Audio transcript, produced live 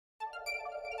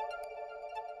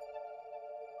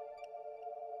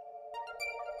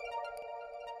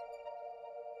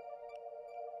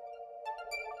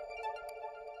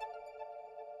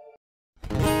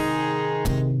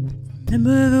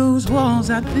Remember those walls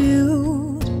I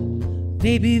built?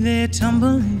 Baby, they're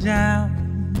tumbling down.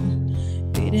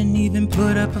 Didn't even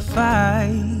put up a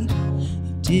fight.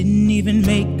 It didn't even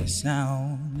make a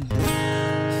sound.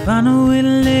 Found a way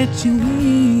to let you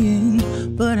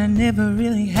in, but I never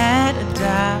really had a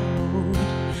doubt.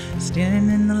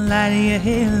 Standing in the light of your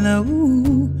halo,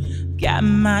 got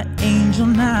my angel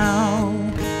now.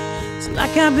 It's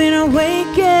like I've been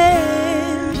awakened.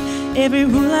 Every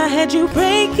rule I had you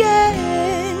breaking.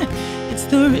 It's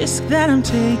the risk that I'm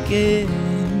taking.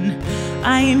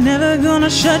 I ain't never gonna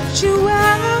shut you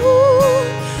out.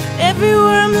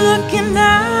 Everywhere I'm looking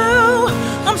now,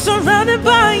 I'm surrounded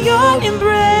by your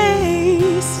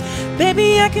embrace.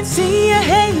 Baby, I can see your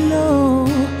halo.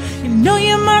 You know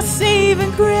you're my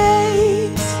saving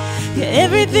grace. You're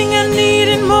everything I need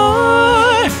and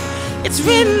more. It's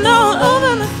written all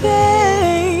over my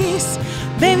face.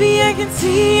 Baby, I can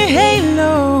see your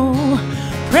halo.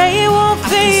 Pray it won't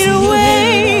fade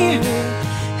away.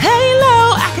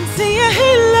 Halo, I can see your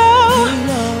halo.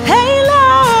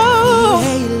 Halo,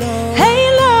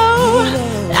 halo,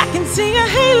 I can see your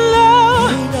halo.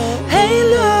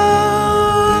 Halo.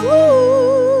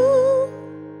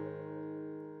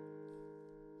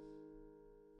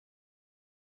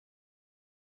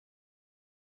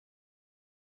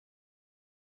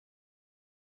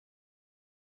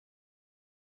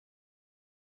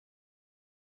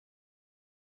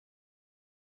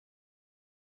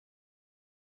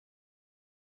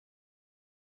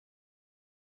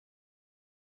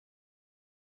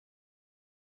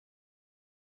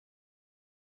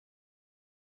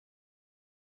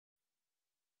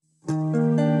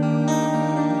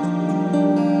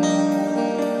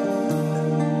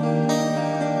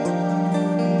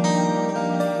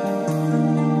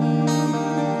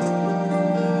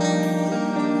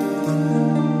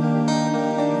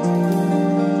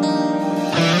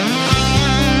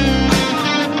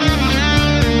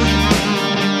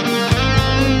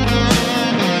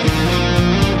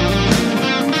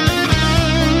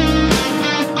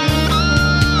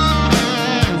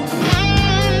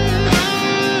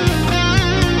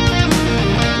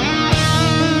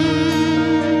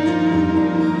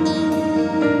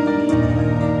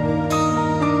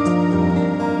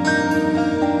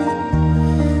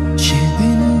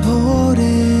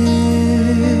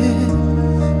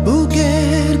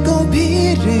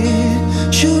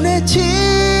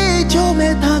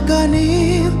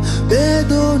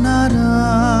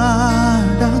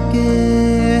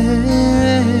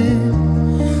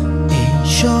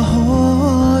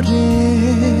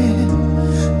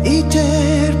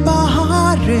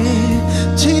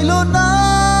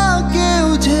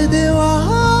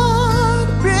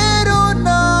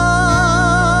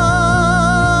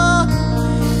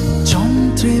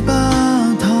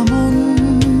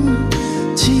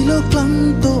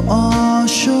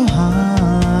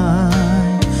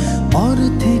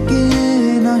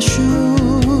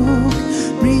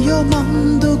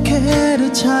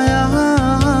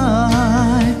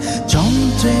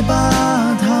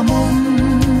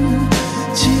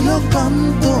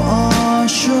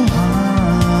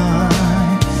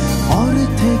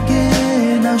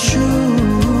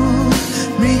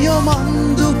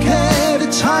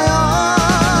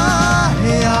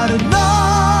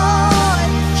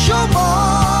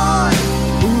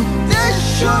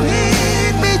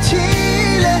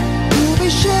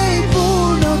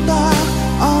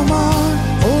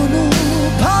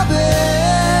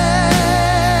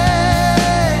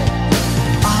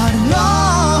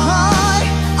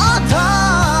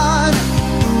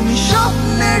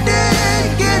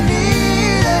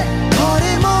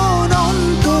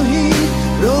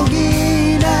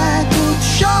 Rogi na kuch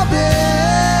shabe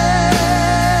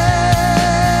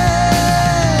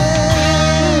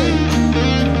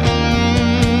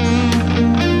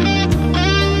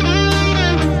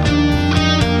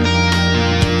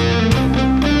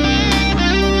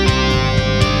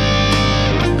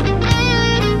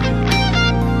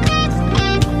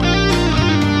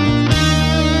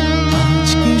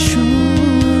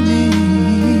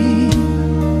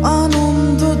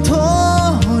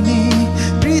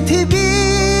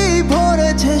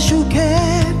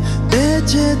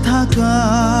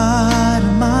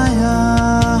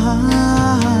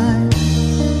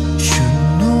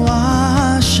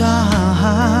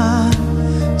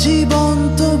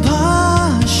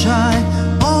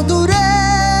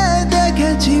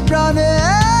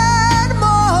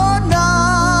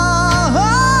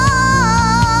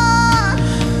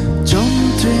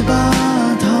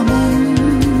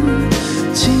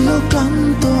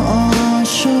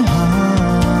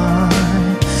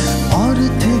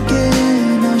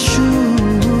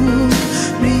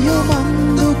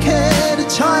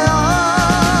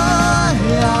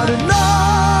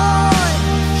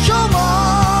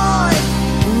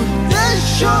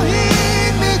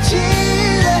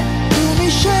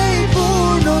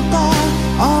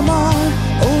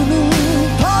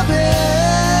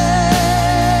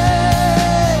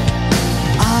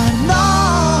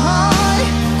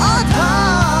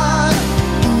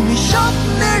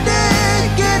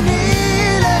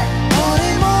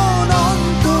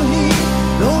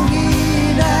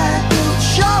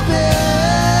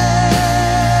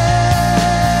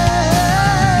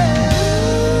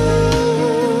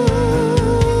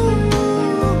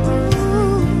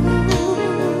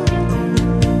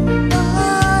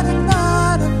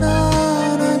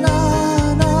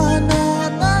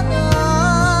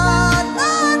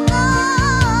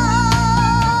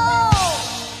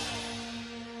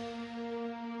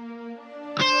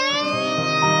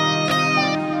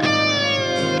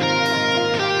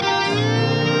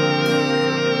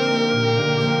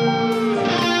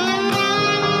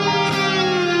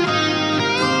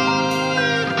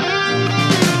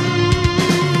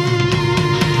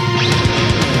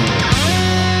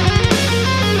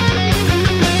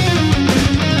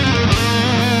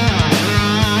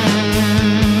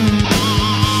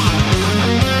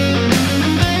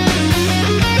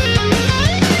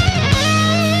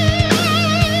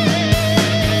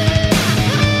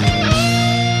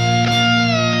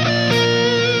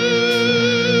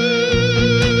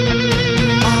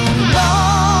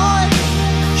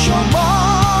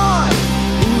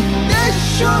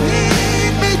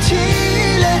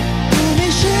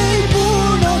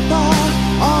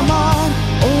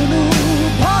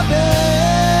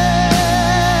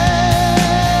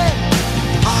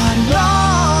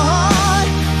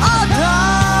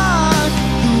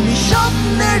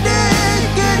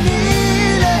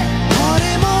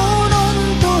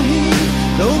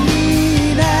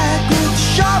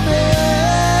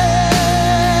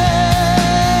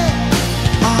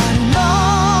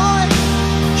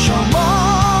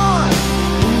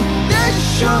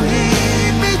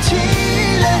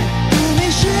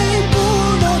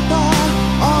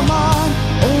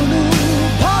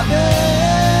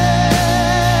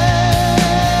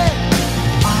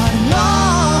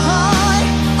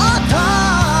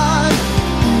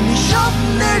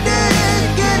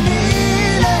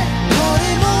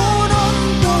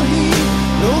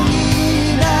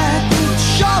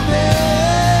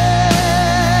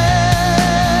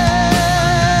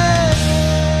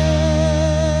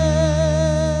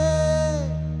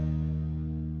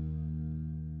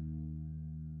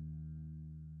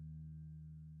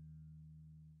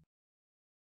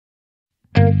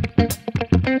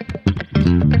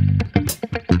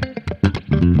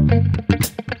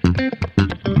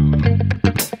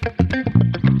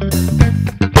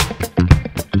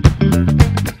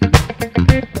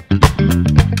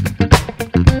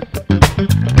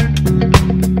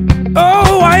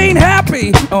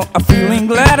Oh, I'm feeling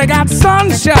glad I got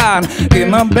sunshine in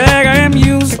my bag. I am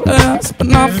useless, but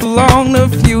not for long. The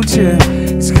future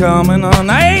is coming on.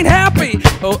 I ain't happy.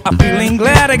 Oh, I'm feeling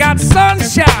glad I got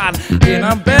sunshine in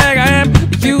my bag. I am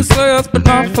useless, but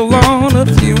not for long. The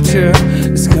future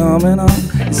is coming on.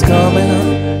 It's coming on.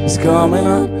 It's coming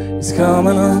on. It's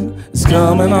coming on. It's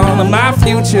coming on. And my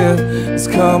future is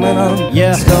coming on.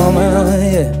 Yeah. It's coming on.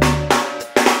 Yeah.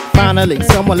 Finally,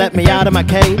 someone let me out of my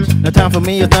cage. No time for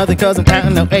me is nothing cause I'm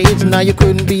counting no age. Now you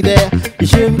couldn't be there, you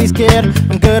shouldn't be scared.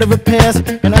 I'm good at repairs,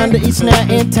 and under each snare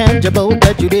intangible.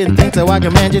 Bet you didn't think so, I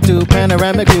command you to.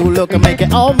 Panoramic view, look and make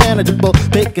it all manageable.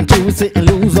 Pick and choose, sit and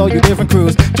lose all your different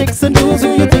crews. Chicks and dudes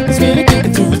who you think is really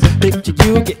kicking tunes. Picture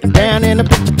you getting down in a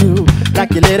picture too,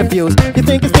 like you lit a fuse. You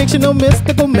think it's fictional,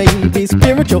 mystical, maybe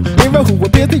spiritual. Hero who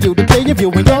appears to you to play your view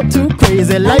when you're too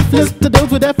crazy. Lifeless to those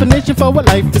with definition for what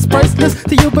life is. Priceless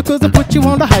to you because I put you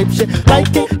on the hype shit.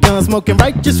 Like it, gun smoking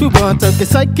righteous, we want to get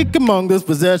psychic among us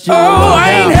possession. Oh,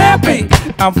 I ain't happy.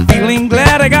 I'm feeling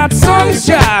glad I got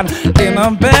sunshine in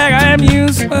my bag. I am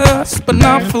useless, but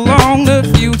not for long. The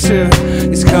future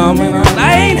is coming on.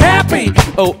 I ain't happy.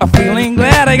 Oh, I'm feeling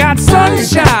glad I got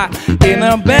sunshine in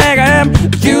my bag. I am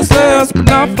useless, but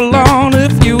not for long. The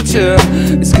future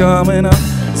is coming on.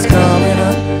 It's coming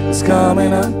on. It's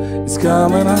coming on. It's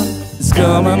coming on. It's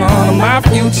coming on. My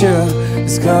future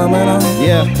is coming on.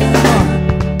 Yeah.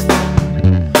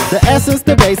 The essence,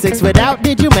 the basics, without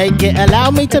did you make it? Allow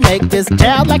me to make this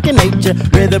childlike in nature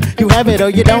rhythm. You have it or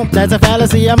you don't, that's a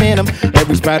fallacy, I'm in them.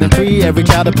 Every sprouting tree, every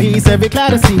child of peace, every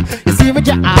cloud of sea. You see with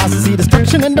your eyes, you see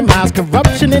destruction in the minds,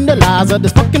 corruption in the lies of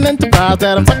this fucking enterprise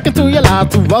that I'm sucking through your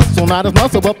lives. To rustle, not as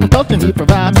muscle, but propulsion he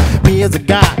provides. Me as a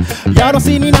God, y'all don't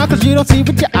see me now cause you don't see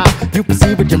with your eye. You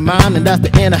perceive with your mind and that's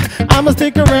the inner. I'ma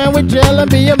stick around with gel and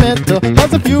be a mentor.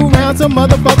 Plus a few rounds, some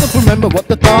motherfuckers remember what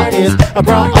the thought is. I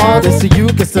brought all this so you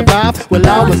can survive. Well,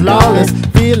 I was lawless,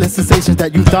 feeling sensations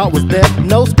that you thought was death.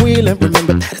 No squealing,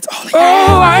 remember that it's all.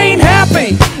 Oh, I ain't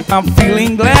happy. I'm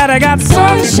feeling glad I got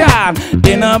sunshine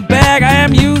in a bag. I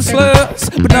am useless,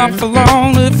 but not for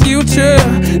long. The future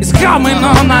is coming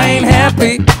on. I ain't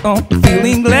happy. Oh,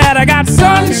 feeling glad I got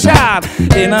sunshine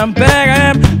in a bag. I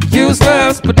am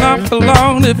useless, but not for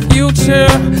long. The future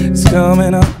is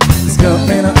coming on. It's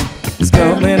coming on. It's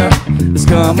coming on. It's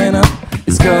coming on.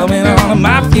 It's coming on,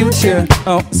 my future.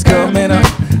 Oh, it's coming on.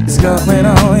 It's coming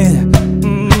on, yeah.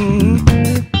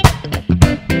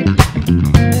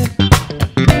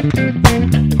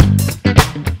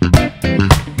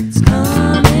 It's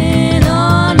coming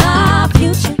on, my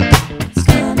future. It's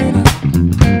coming on.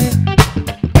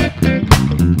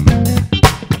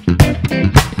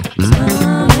 It's coming